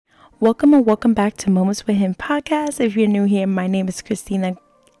Welcome and welcome back to Moments with Him podcast. If you're new here, my name is Christina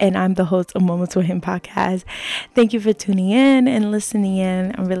and I'm the host of Moments with Him podcast. Thank you for tuning in and listening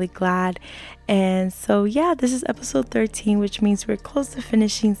in. I'm really glad. And so, this is episode 13, which means we're close to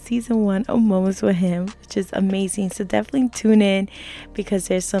finishing season 1 of Moments with Him, which is amazing. So definitely tune in because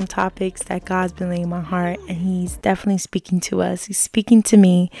there's some topics that God's been laying in my heart and He's definitely speaking to us. He's speaking to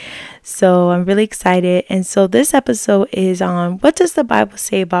me. So I'm really excited. And so this episode is on what does the Bible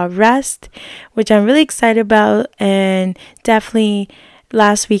say about rest, which I'm really excited about. And definitely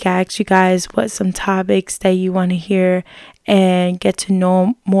last week I asked you guys what some topics that you want to hear and get to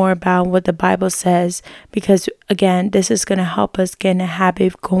know more about what the Bible says, because again, this is going to help us get in a habit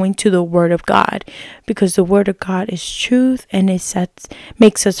of going to the Word of God, because the Word of God is truth and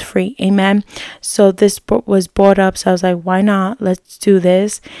makes us free. Amen. So this was brought up, so I was like, why not? Let's do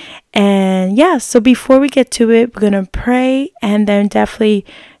this. And so before we get to it, we're going to pray and then definitely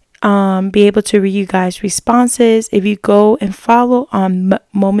be able to read you guys' responses. If you go and follow on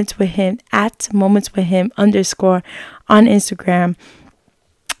Moments with Him at Moments with Him _, on Instagram,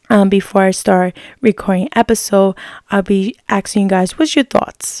 before I start recording episode, I'll be asking you guys, what's your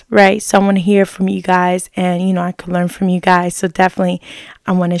thoughts, right? So I want to hear from you guys, and I could learn from you guys. So definitely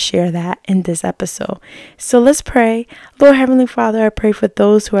I want to share that in this episode. So let's pray. Lord Heavenly Father, I pray for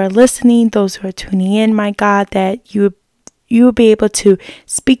those who are listening, those who are tuning in, my God, that you will be able to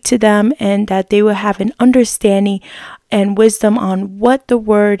speak to them and that they will have an understanding and wisdom on what the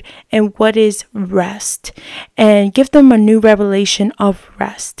word and what is rest, and give them a new revelation of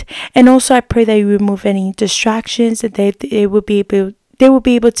rest. And also I pray that you remove any distractions, that they will be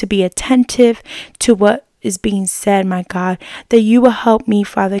able to be attentive to what is being said, my God, that you will help me,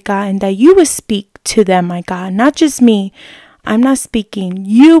 Father God, and that you will speak to them, my God, not just me. I'm not speaking.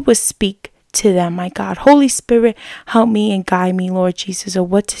 You will speak to them, my God. Holy Spirit, help me and guide me, Lord Jesus, of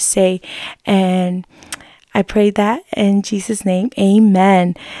what to say. And I pray that in Jesus' name,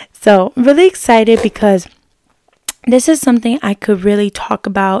 amen. So I'm really excited because this is something I could really talk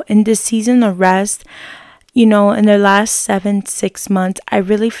about in this season of rest. In the last 6 months, I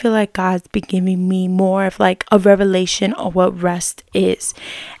really feel like God's been giving me more of like a revelation of what rest is.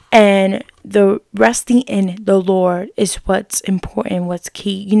 And the resting in the Lord is what's important, what's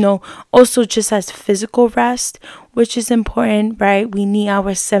key. Also just as physical rest, which is important, right? We need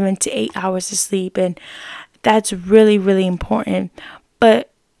our 7 to 8 hours of sleep, and that's really, really important.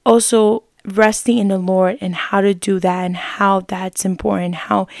 But also resting in the Lord and how to do that and how that's important,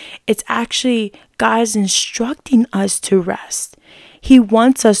 how it's actually God is instructing us to rest. He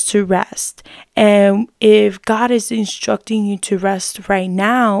wants us to rest. And if God is instructing you to rest right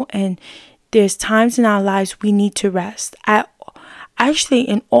now, and there's times in our lives we need to rest. Actually,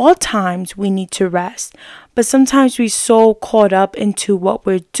 in all times we need to rest. But sometimes we're so caught up into what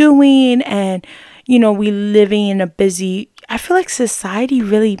we're doing, and we living in a busy, I feel like society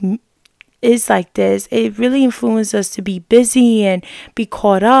really is like this. It really influences us to be busy and be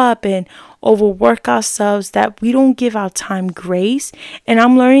caught up and overwork ourselves, that we don't give our time grace. And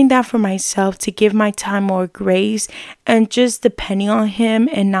I'm learning that for myself, to give my time more grace and just depending on Him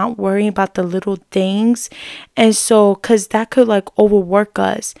and not worrying about the little things. And so, because that could like overwork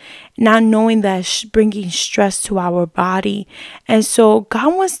us, not knowing that bringing stress to our body. And so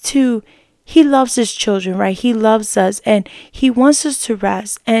God He loves His children, right? He loves us and He wants us to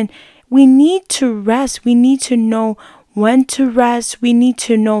rest. And we need to rest. We need to know when to rest. We need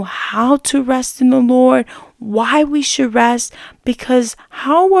to know how to rest in the Lord, why we should rest, because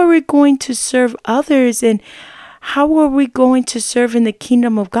how are we going to serve others, and how are we going to serve in the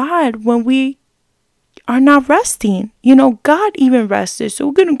kingdom of God when we are not resting? God even rested. So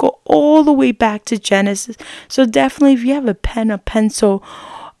we're going to go all the way back to Genesis. So definitely, if you have a pen, a pencil,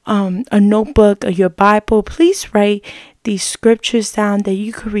 a notebook, or your Bible, please write these scriptures down that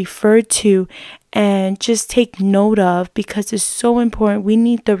you could refer to and just take note of, because it's so important. We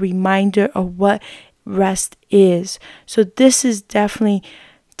need the reminder of what rest is. So this is definitely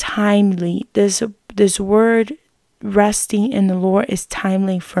timely. This word resting in the Lord is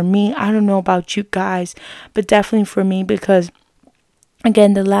timely for me. I don't know about you guys, but definitely for me, because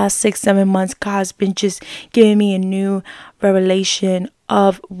again, the last 6-7 months, God's been just giving me a new revelation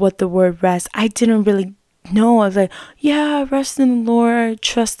of what the word rest. I didn't really know. I was like, rest in the Lord,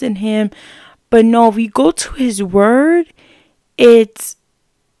 trust in Him. But no, if you go to His word, it's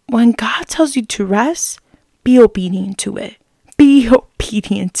when God tells you to rest, be obedient to it. Be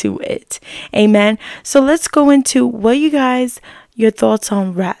obedient to it. Amen. So let's go into your thoughts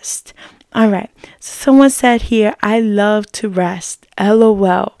on rest. All right. So someone said here, I love to rest.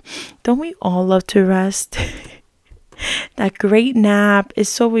 LOL. Don't we all love to rest? That great nap is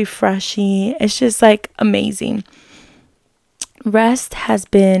so refreshing. It's just like amazing. Rest has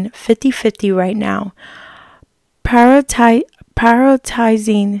been 50-50 right now.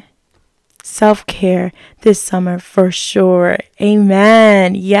 Prioritizing self-care this summer for sure.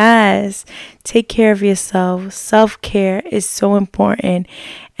 Amen. Yes. Take care of yourself. Self-care is so important.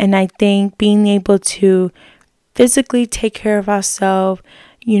 And I think being able to physically take care of ourselves,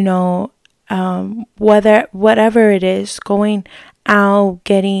 whatever it is, going out,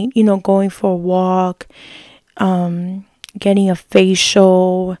 going for a walk, getting a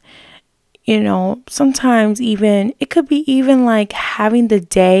facial, sometimes even, it could be even like having the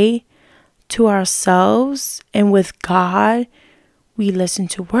day to ourselves and with God. We listen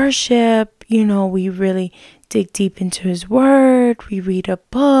to worship, we really dig deep into His Word. We read a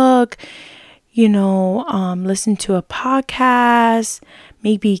book, listen to a podcast,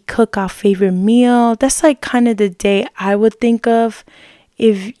 maybe cook our favorite meal. That's like kind of the day I would think of.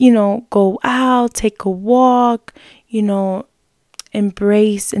 If, go out, take a walk,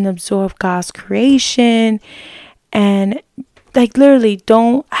 embrace and absorb God's creation, and like literally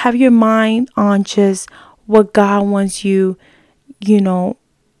don't have your mind on just what God wants you,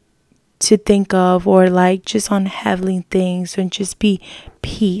 to think of, or like just on heavenly things, and just be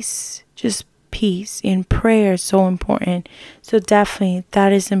peace. Just peace. In prayer is so important. So definitely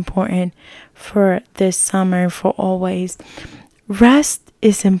that is important for this summer, for always. Rest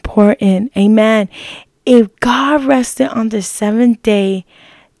is important. Amen. If God rested on the seventh day,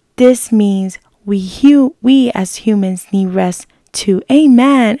 this means we as humans need rest too.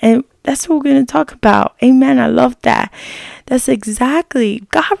 Amen. And that's what we're going to talk about. Amen. I love that. That's exactly.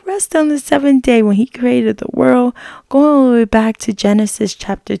 God rested on the seventh day when He created the world, going all the way back to Genesis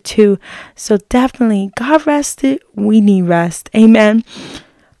chapter 2. So definitely, God rested. We need rest. Amen.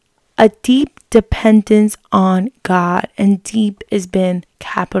 A deep dependence on God, and deep has been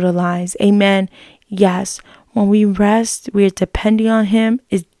capitalized. Amen. Yes. When we rest, we are depending on Him.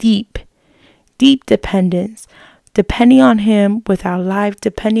 Is deep dependence. Depending on Him with our life,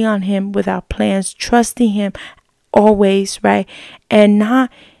 depending on Him with our plans, trusting Him always, right? And not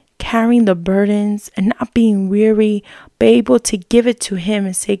carrying the burdens and not being weary, but able to give it to Him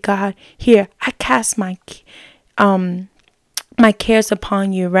and say, God, here, I cast my cares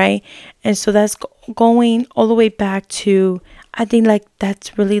upon you, right? And so that's going all the way back to, I think like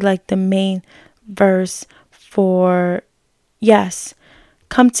that's really like the main verse for, yes,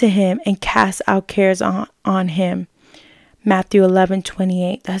 come to Him and cast our cares on Him. Matthew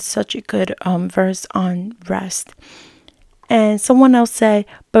 11:28. That's such a good verse on rest. And someone else said,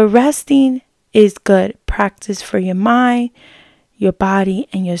 but resting is good practice for your mind, your body,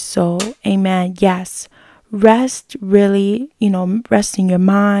 and your soul. Amen. Yes. Rest really, resting your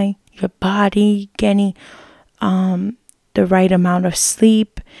mind, your body, getting the right amount of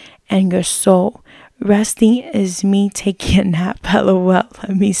sleep, and your soul. Resting is me taking a nap. LOL.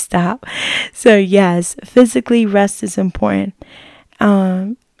 Let me stop. So yes, physically rest is important.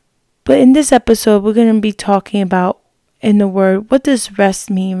 But in this episode, we're going to be talking about, in the Word, what does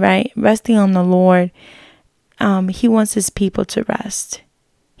rest mean, right? Resting on the Lord. He wants His people to rest.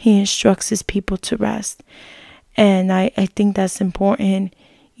 He instructs His people to rest. And I think that's important.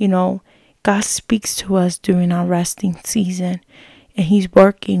 God speaks to us during our resting season. And He's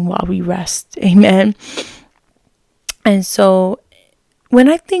working while we rest. Amen. And so when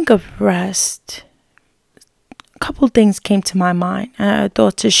I think of rest, a couple things came to my mind. I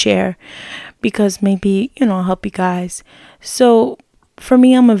thought to share because maybe, I'll help you guys. So for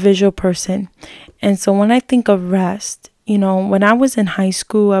me, I'm a visual person. And so when I think of rest, when I was in high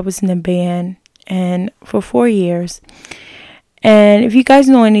school, I was in a band and for 4 years. And if you guys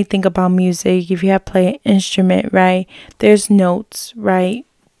know anything about music, if you have played an instrument, right, there's notes, right?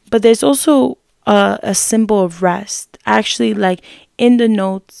 But there's also a symbol of rest. Actually, like in the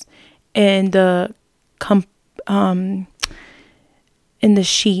notes, in the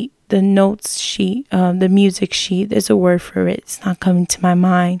sheet, the notes sheet, the music sheet, there's a word for it. It's not coming to my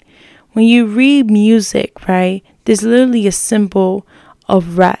mind. When you read music, right, there's literally a symbol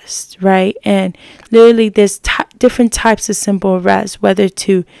of rest, right? And literally there's different types of symbol of rest, whether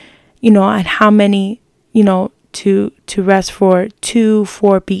to, and how many, to rest for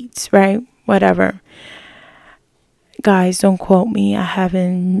 2-4 beats, right? Whatever. Guys, don't quote me. I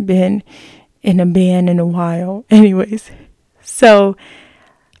haven't been in a band in a while. Anyways, so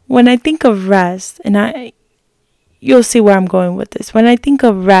when I think of rest, and you'll see where I'm going with this. When I think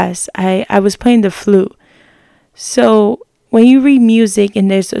of rest, I was playing the flute. So when you read music and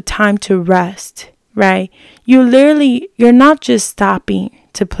there's a time to rest, right? You're not just stopping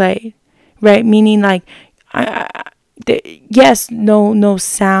to play, right? Meaning like yes, no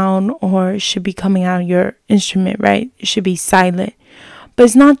sound or should be coming out of your instrument, right? It should be silent. But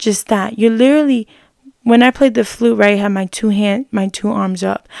it's not just that. You're literally, when I played the flute, right, I had my two arms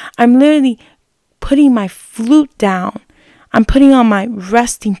up. I'm literally putting my flute down. I'm putting on my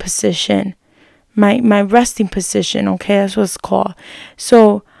resting position. My resting position, okay? That's what it's called.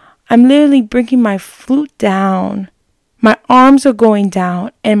 So I'm literally bringing my flute down. My arms are going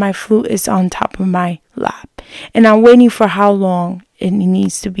down and my flute is on top of my lap. And I'm waiting for how long it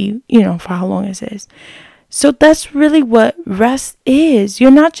needs to be, for how long it is. So that's really what rest is.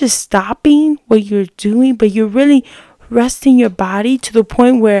 You're not just stopping what you're doing, but you're really resting your body to the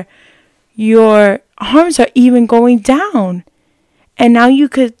point where your arms are even going down. And now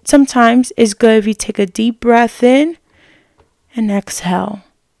sometimes it's good if you take a deep breath in and exhale,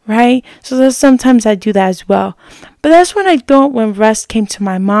 right? So sometimes I do that as well. But that's what I thought when rest came to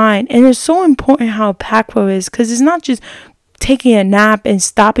my mind. And it's so important how impactful it is, because it's not just taking a nap and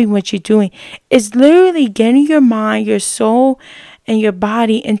stopping what you're doing. It's literally getting your mind, your soul, and your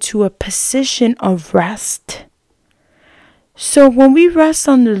body into a position of rest. So when we rest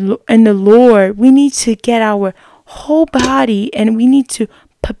in the Lord, we need to get our whole body and we need to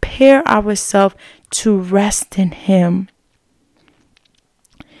prepare ourselves to rest in Him.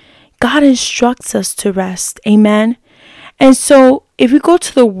 God instructs us to rest. Amen. And so if we go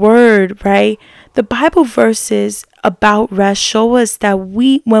to the Word, right, the Bible verses about rest show us that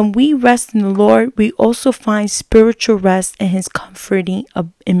when we rest in the Lord, we also find spiritual rest in His comforting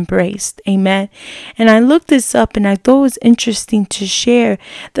embrace. Amen. And I looked this up and I thought it was interesting to share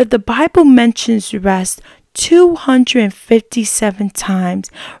that the Bible mentions rest 257 times.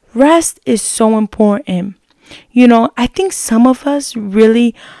 Rest is so important. I think some of us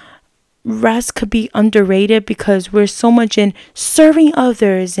really, rest could be underrated because we're so much in serving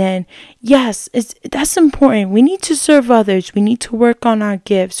others. And yes, that's important. We need to serve others. We need to work on our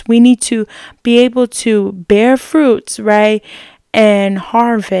gifts. We need to be able to bear fruits, right? And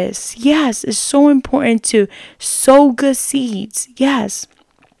harvest. Yes, it's so important to sow good seeds. Yes.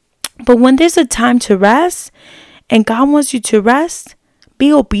 But when there's a time to rest and God wants you to rest,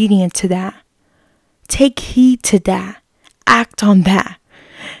 be obedient to that. Take heed to that. Act on that.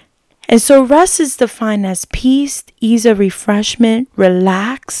 And so rest is defined as peace, ease of refreshment,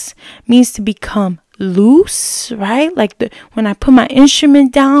 relax, means to become loose, right? Like when I put my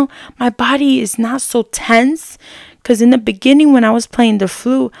instrument down, my body is not so tense. Because in the beginning, when I was playing the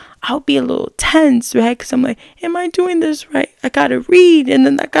flute, I would be a little tense, right? Because I'm like, am I doing this right? I got to read, and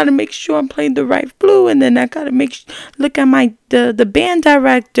then I got to make sure I'm playing the right flute, and then I got to look at the band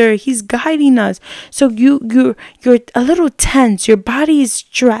director. He's guiding us. So you're a little tense. Your body is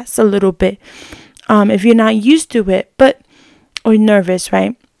stressed a little bit if you're not used to it, or nervous,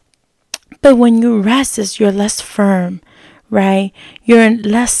 right? But when you rest, you're less firm. Right? You're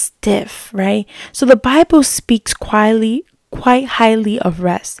less stiff, right? So the Bible speaks quite highly of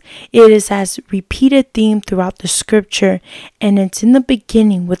rest. It is as repeated theme throughout the scripture, and it's in the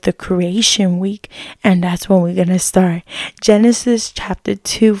beginning with the creation week, and that's when we're going to start. Genesis chapter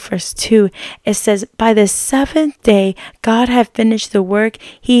 2 verse 2, it says, by the seventh day, God had finished the work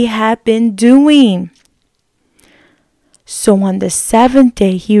He had been doing. So on the seventh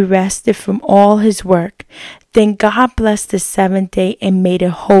day, He rested from all His work. Then God blessed the seventh day and made it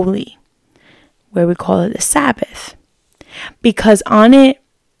holy, where we call it the Sabbath, because on it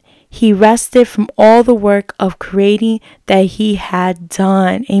He rested from all the work of creating that He had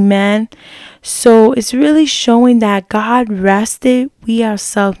done. Amen. So it's really showing that God rested. We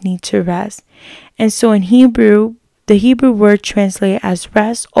ourselves need to rest. And so in Hebrew, the Hebrew word translated as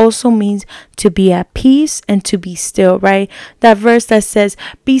rest also means to be at peace and to be still, right? That verse that says,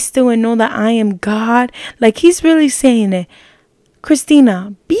 be still and know that I am God. Like He's really saying it.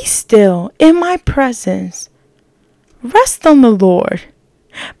 Christina, be still in my presence. Rest on the Lord.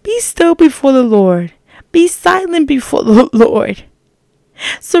 Be still before the Lord. Be silent before the Lord.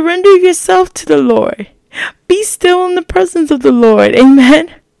 Surrender yourself to the Lord. Be still in the presence of the Lord.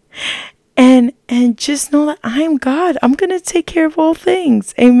 Amen. And just know that I am God. I'm going to take care of all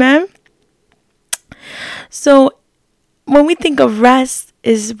things. Amen. So when we think of rest,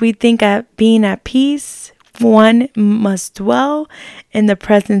 we think of being at peace. One must dwell in the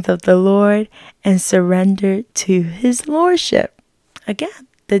presence of the Lord and surrender to His lordship. Again,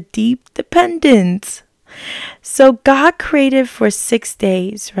 the deep dependence. So God created for 6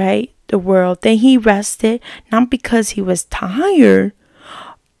 days, right? The world. Then He rested, not because He was tired,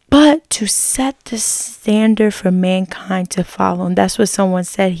 but to set the standard for mankind to follow. And that's what someone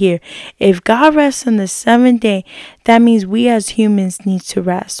said here. If God rests on the seventh day, that means we as humans need to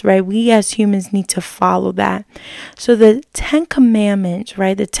rest, right? We as humans need to follow that. So the 10 commandments,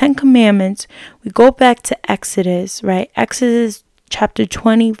 right? The 10 commandments, we go back to Exodus, right? Exodus chapter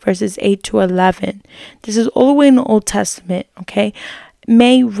 20, verses 8 to 11. This is all the way in the Old Testament, okay?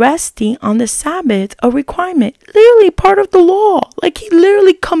 Made resting on the Sabbath a requirement, literally part of the law. Like he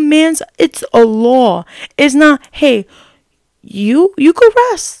literally commands, it's a law. It's not, hey, you could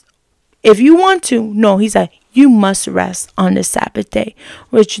rest if you want to. No, he's like, you must rest on the Sabbath day,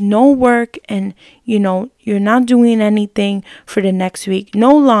 which no work, and you're not doing anything for the next week.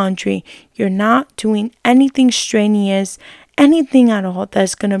 No laundry. You're not doing anything strenuous, anything at all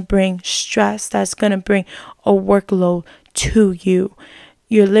that's going to bring stress, that's going to bring a workload to you.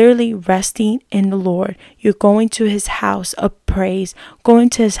 You're literally resting in the Lord. You're going to his house of praise, going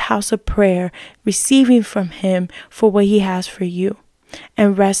to his house of prayer, receiving from him for what he has for you,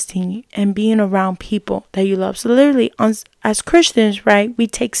 and resting and being around people that you love. So literally, as Christians, right, we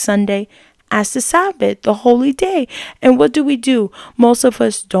take Sunday as the Sabbath, the holy day. And what do? Most of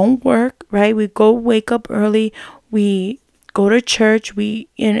us don't work, right? We wake up early. We go to church. We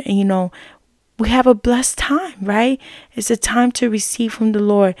have a blessed time, right? It's a time to receive from the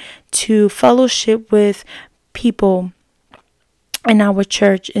Lord, to fellowship with people in our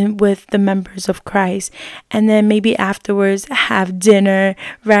church and with the members of Christ. And then maybe afterwards have dinner,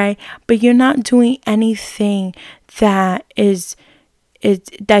 right? But you're not doing anything that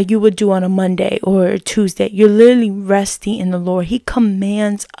that you would do on a Monday or a Tuesday. You're literally resting in the Lord. He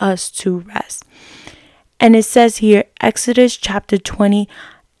commands us to rest. And it says here, Exodus chapter 20,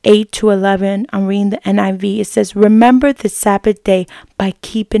 8 to 11, I'm reading the NIV. It says, remember the Sabbath day by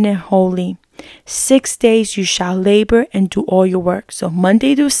keeping it holy. 6 days you shall labor and do all your work. So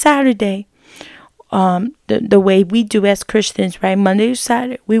Monday to Saturday, the way we do as Christians, right? Monday to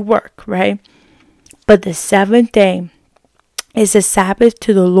Saturday, we work, right? But the seventh day is a Sabbath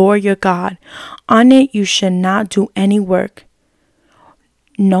to the Lord your God. On it you shall not do any work.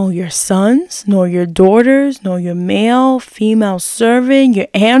 Nor your sons, nor your daughters, nor your male, female servant, your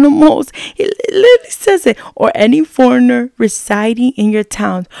animals. It literally says it. Or any foreigner residing in your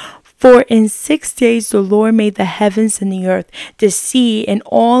towns. For in 6 days the Lord made the heavens and the earth, the sea, and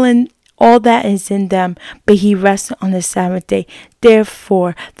all that is in them. But he rested on the Sabbath day.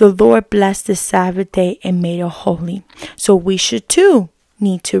 Therefore, the Lord blessed the Sabbath day and made it holy. So we should too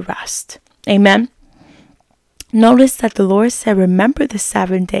need to rest. Amen. Notice that the Lord said, remember the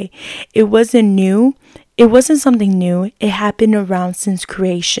Sabbath day. It wasn't new. It wasn't something new. It had been around since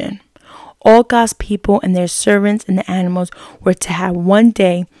creation. All God's people and their servants and the animals were to have one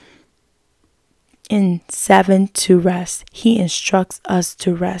day in 7 to rest. He instructs us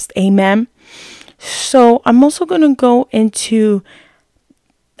to rest. Amen. So I'm also going to go into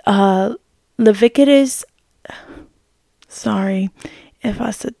Leviticus. Sorry if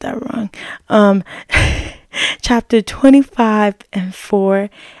I said that wrong. Chapter 25 and 4,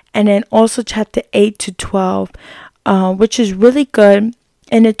 and then also chapter 8 to 12, which is really good.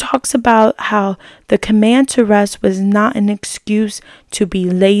 And it talks about how the command to rest was not an excuse to be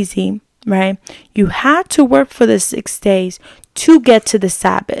lazy, right? You had to work for the 6 days to get to the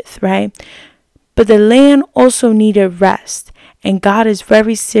Sabbath, right? But the land also needed rest, and God is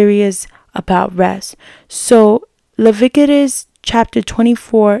very serious about rest. So Leviticus chapter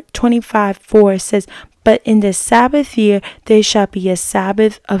 25, 4 says, but in the Sabbath year there shall be a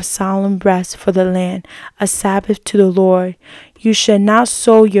Sabbath of solemn rest for the land, a Sabbath to the Lord. You shall not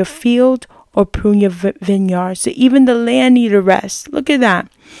sow your field or prune your vineyard. So even the land needed rest. Look at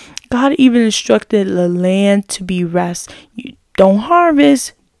that. God even instructed the land to be rest. You don't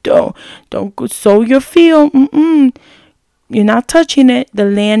harvest. Don't go sow your field. You're not touching it. The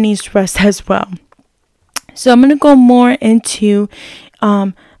land needs rest as well. So I'm going to go more into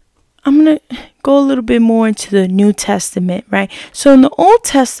I'm going to go a little bit more into the New Testament, right? So in the Old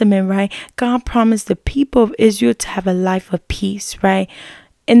Testament, right, God promised the people of Israel to have a life of peace, right?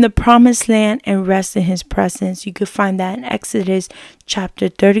 In the promised land and rest in his presence. You could find that in Exodus chapter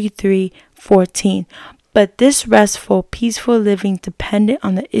 33, 14. But this restful, peaceful living depended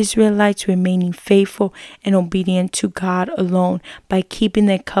on the Israelites remaining faithful and obedient to God alone by keeping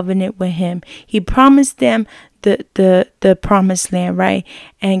their covenant with him. He promised them the promised land, right?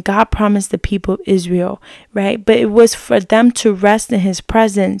 And God promised the people of Israel, right? But it was for them to rest in his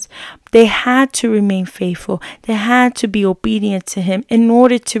presence. They had to remain faithful. They had to be obedient to him in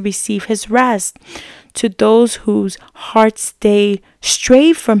order to receive his rest. To those whose hearts stayed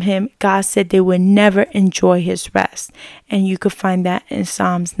strayed from him, God said they would never enjoy his rest. And you could find that in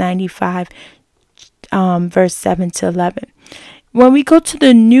Psalms 95, verse 7 to 11. When we go to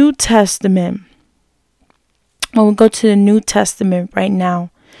the New Testament, right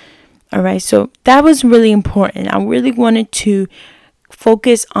now, all right, so that was really important. I really wanted to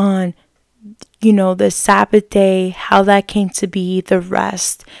focus on, the Sabbath day, how that came to be, the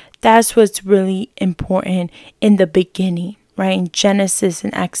rest. That's what's really important in the beginning, right? In Genesis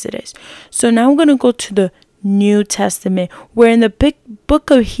and Exodus. So now I'm going to go to the New Testament, where in the big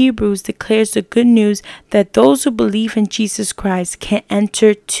book of Hebrews declares the good news that those who believe in Jesus Christ can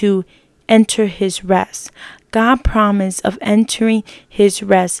enter his rest. God's promise of entering his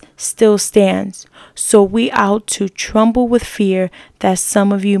rest still stands. So we ought to tremble with fear that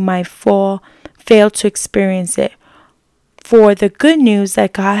some of you might fail to experience it. For the good news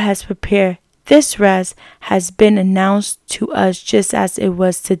that God has prepared this rest has been announced to us just as it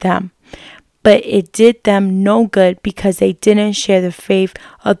was to them. But it did them no good because they didn't share the faith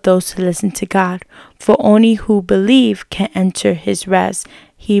of those who listen to God. For only who believe can enter his rest.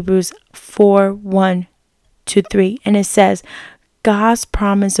 Hebrews 4:1-3. And it says, God's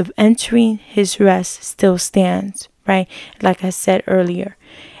promise of entering his rest still stands, right? Like I said earlier.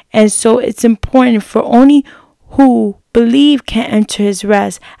 And so it's important, for only who believe can enter his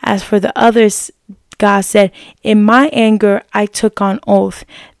rest. As for the others, God said, in my anger, I took on oath.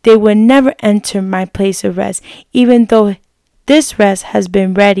 They will never enter my place of rest, even though this rest has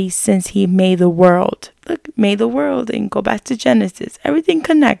been ready since he made the world. Look, made the world, and go back to Genesis. Everything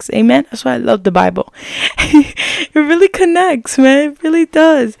connects. Amen. That's why I love the Bible. It really connects, man. It really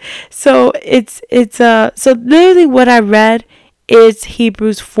does. So so literally what I read is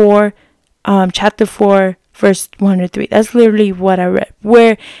Hebrews 4, chapter 4, verse 1-3. That's literally what I read.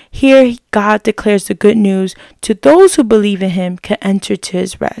 Where here God declares the good news to those who believe in him can enter to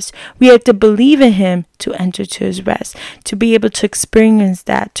his rest. We have to believe in him to enter to his rest, to be able to experience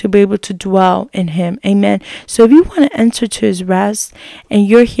that, to be able to dwell in him. Amen. So if you want to enter to his rest and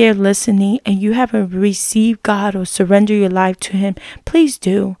you're here listening and you haven't received God or surrender your life to him, please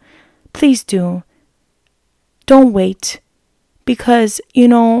do. Please do. Don't wait. Because,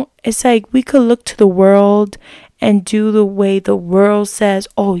 it's like we could look to the world and do the way the world says,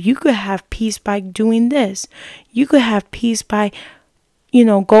 oh, you could have peace by doing this. You could have peace by,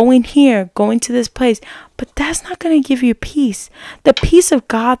 going here, going to this place. But that's not going to give you peace. The peace of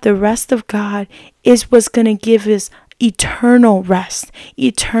God, the rest of God, is what's going to give us eternal rest,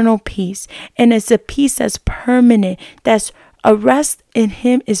 eternal peace. And it's a peace that's permanent. That's a rest in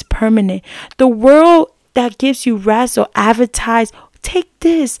him is permanent. The world that gives you rest or advertise, take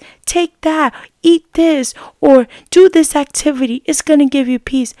this, take that, eat this, or do this activity, it's going to give you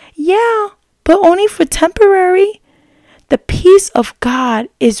peace. Yeah, but only for temporary. The peace of God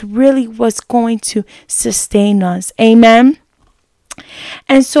is really what's going to sustain us. Amen.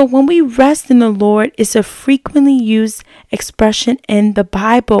 And so when we rest in the Lord, it's a frequently used expression in the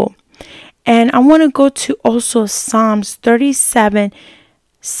Bible. And I want to go to also Psalms 37:7,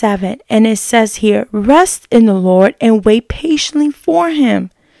 and it says here, rest in the Lord and wait patiently for him.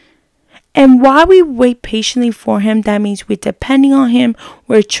 And while we wait patiently for him, that means we're depending on him,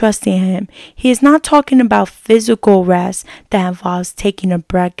 we're trusting him. He is not talking about physical rest that involves taking a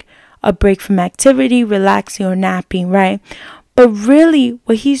break from activity, relaxing, or napping, right? But really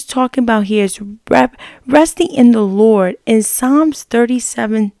what he's talking about here is resting in the Lord. In Psalms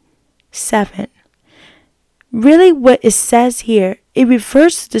 37:7, really what it says here, it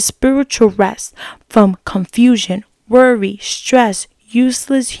refers to the spiritual rest from confusion, worry, stress,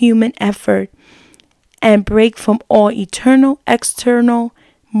 useless human effort, and break from all eternal, external,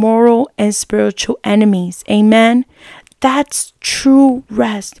 moral, and spiritual enemies. Amen. That's true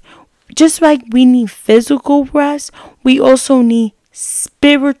rest. Just like we need physical rest, we also need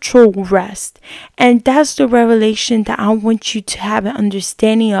spiritual rest. And that's the revelation that I want you to have an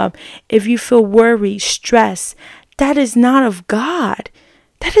understanding of. If you feel worried, stress, that is not of God.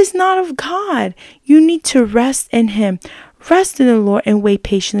 That is not of God. You need to rest in him. Rest in the Lord and wait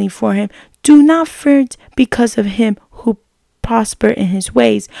patiently for him. Do not fear because of him who prosper in his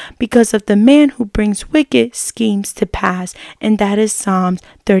ways, because of the man who brings wicked schemes to pass. And that is Psalms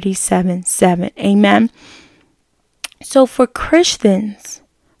 37:7. Amen. So for Christians,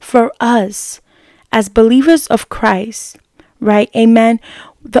 for us as believers of Christ, right? Amen.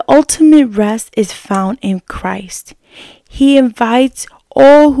 The ultimate rest is found in Christ. He invites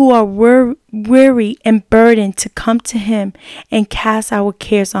all who are weary and burdened to come to him and cast our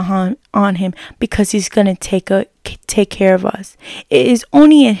cares on him, because he's going to take care of us. It is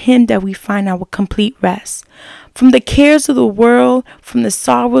only in him that we find our complete rest. From the cares of the world, from the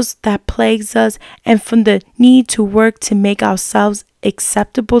sorrows that plagues us, and from the need to work to make ourselves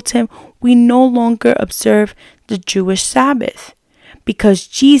acceptable to him, we no longer observe the Jewish Sabbath, because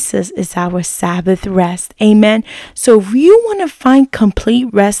Jesus is our Sabbath rest. Amen. So if you want to find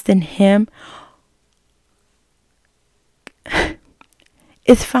complete rest in him,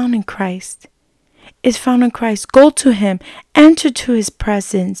 it's found in Christ. It's found in Christ. Go to him. Enter to his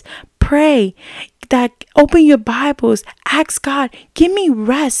presence. Pray. Open your Bibles. Ask God, give me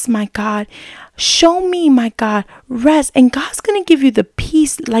rest, my God. Show me, my God, rest. And God's going to give you the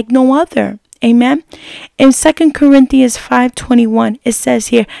peace like no other. Amen. In 2 Corinthians 5:21, it says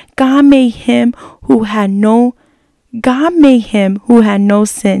here, God made him who had no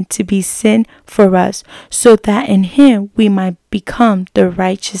sin to be sin for us, so that in him we might become the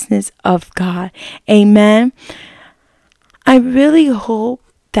righteousness of God. Amen. I really hope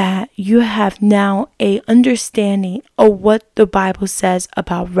that you have now a understanding of what the Bible says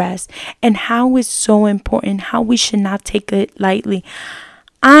about rest and how it's so important, how we should not take it lightly.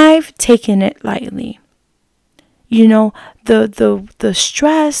 I've taken it lightly. You know, the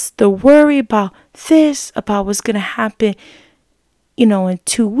stress, the worry about this, about what's going to happen, in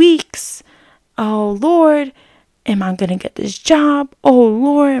 2 weeks. Oh, Lord, am I going to get this job? Oh,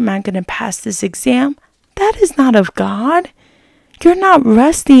 Lord, am I going to pass this exam? That is not of God. You're not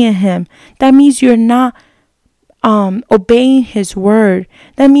resting in him. That means you're not obeying his word.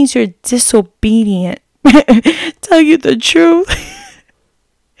 That means you're disobedient. Tell you the truth.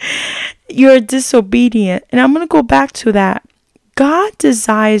 You're disobedient. And I'm going to go back to that. God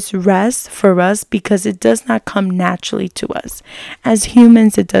desires rest for us because it does not come naturally to us. As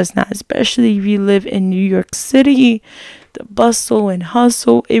humans, it does not. Especially if you live in New York City, the bustle and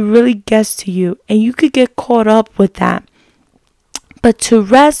hustle, it really gets to you. And you could get caught up with that. But to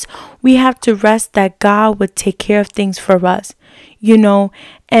rest, we have to rest that God would take care of things for us,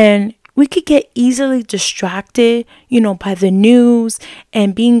 and we could get easily distracted, by the news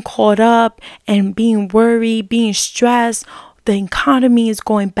and being caught up and being worried, being stressed. The economy is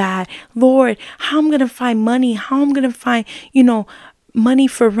going bad. Lord, how I'm going to find money? How I'm going to find, money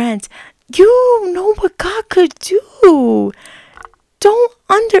for rent? You know what God could do. Don't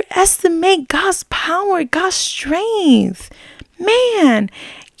underestimate God's power, God's strength. Man,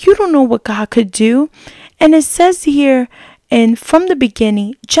 you don't know what God could do. And it says here, and from the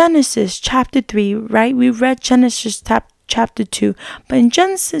beginning, Genesis chapter 3, right? We read Genesis chapter 2. But in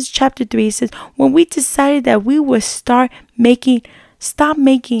Genesis chapter 3, it says, when we decided that we would stop making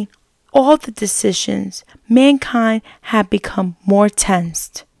all the decisions, mankind had become more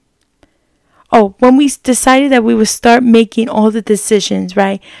tensed. Oh, when we decided that we would start making all the decisions,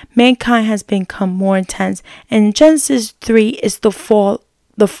 right? Mankind has become more intense. And Genesis 3 is the fall,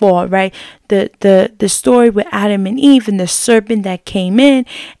 right? The story with Adam and Eve and the serpent that came in,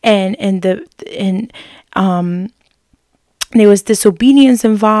 and there was disobedience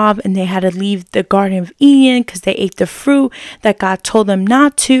involved, and they had to leave the Garden of Eden because they ate the fruit that God told them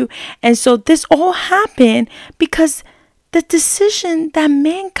not to. And so this all happened because the decision that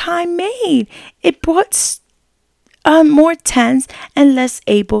mankind made, it brought more tense and less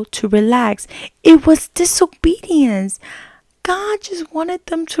able to relax. It was disobedience. God just wanted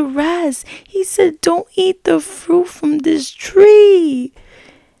them to rest. He said, don't eat the fruit from this tree.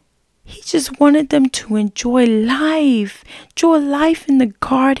 He just wanted them to enjoy life in the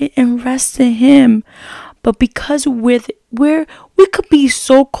garden and rest in him. But because we could be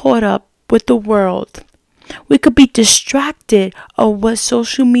so caught up with the world, we could be distracted of what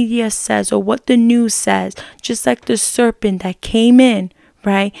social media says or what the news says, just like the serpent that came in,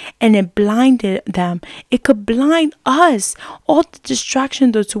 right? And it blinded them. It could blind us, all the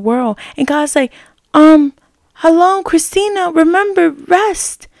distractions of the world. And God's like, hello, Christina, remember,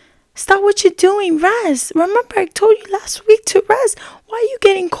 rest. Stop what you're doing, rest. Remember, I told you last week to rest. Why are you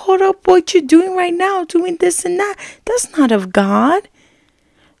getting caught up what you're doing right now, doing this and that? That's not of God.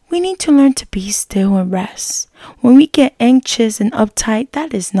 We need to learn to be still and rest. When we get anxious and uptight,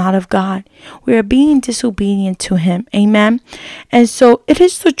 that is not of God. We are being disobedient to him. Amen. And so it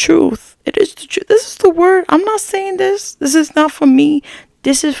is the truth. It is the truth. This is the word. I'm not saying this. This is not from me.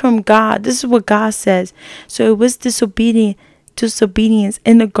 This is from God. This is what God says. So it was disobedience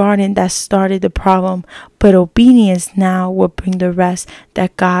in the garden that started the problem. But obedience now will bring the rest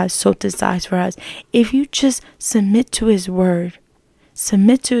that God so desires for us. If you just submit to his word,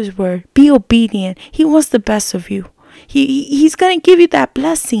 be obedient. He wants the best of you. He's going to give you that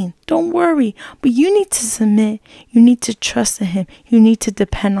blessing. Don't worry. But you need to submit. You need to trust in him. You need to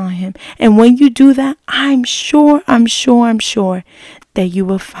depend on him. And when you do that, I'm sure that you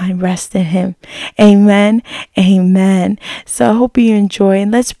will find rest in him. Amen. Amen. So I hope you enjoy,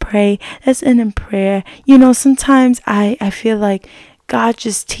 and let's pray. Let's end in prayer. Sometimes I feel like God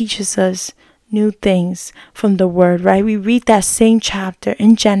just teaches us new things from the word, right? We read that same chapter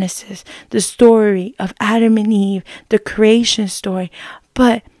in Genesis, the story of Adam and Eve, the creation story.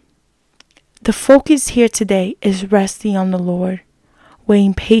 But the focus here today is resting on the Lord,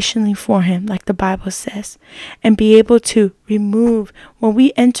 waiting patiently for him, like the Bible says, and be able to remove, when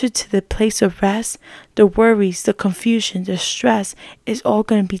we enter to the place of rest, the worries, the confusion, the stress is all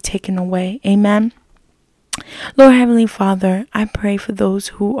going to be taken away. Amen. Lord Heavenly Father, I pray for those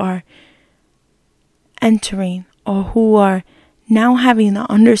who are entering or who are now having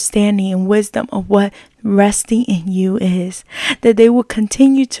the understanding and wisdom of what resting in you is, that they will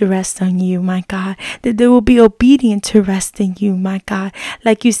continue to rest on you, my God, that they will be obedient to rest in you, my God.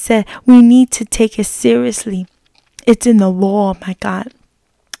 Like you said, we need to take it seriously. It's in the law, my God.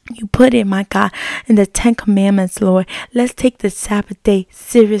 You put it, my God, in the 10 Commandments, Lord. Let's take the Sabbath day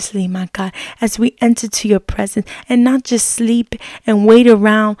seriously, my God, as we enter to your presence, and not just sleep and wait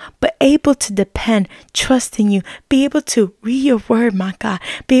around, but able to depend, trust in you, be able to read your word, my God,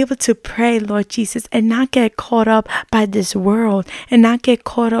 be able to pray, Lord Jesus, and not get caught up by this world, and not get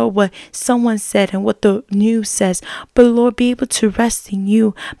caught up what someone said and what the news says, but Lord, be able to rest in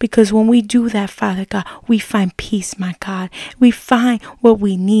you, because when we do that, Father God, we find peace, my God. We find what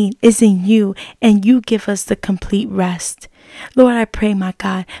we need is in you, and you give us the complete rest. Lord, I pray, my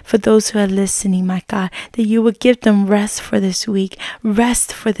God, for those who are listening, my God, that you will give them rest for this week,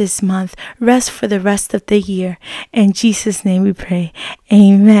 rest for this month, rest for the rest of the year. In Jesus' name we pray.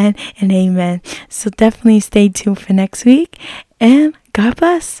 Amen and amen. So definitely stay tuned for next week, and God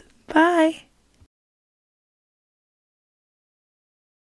bless. Bye.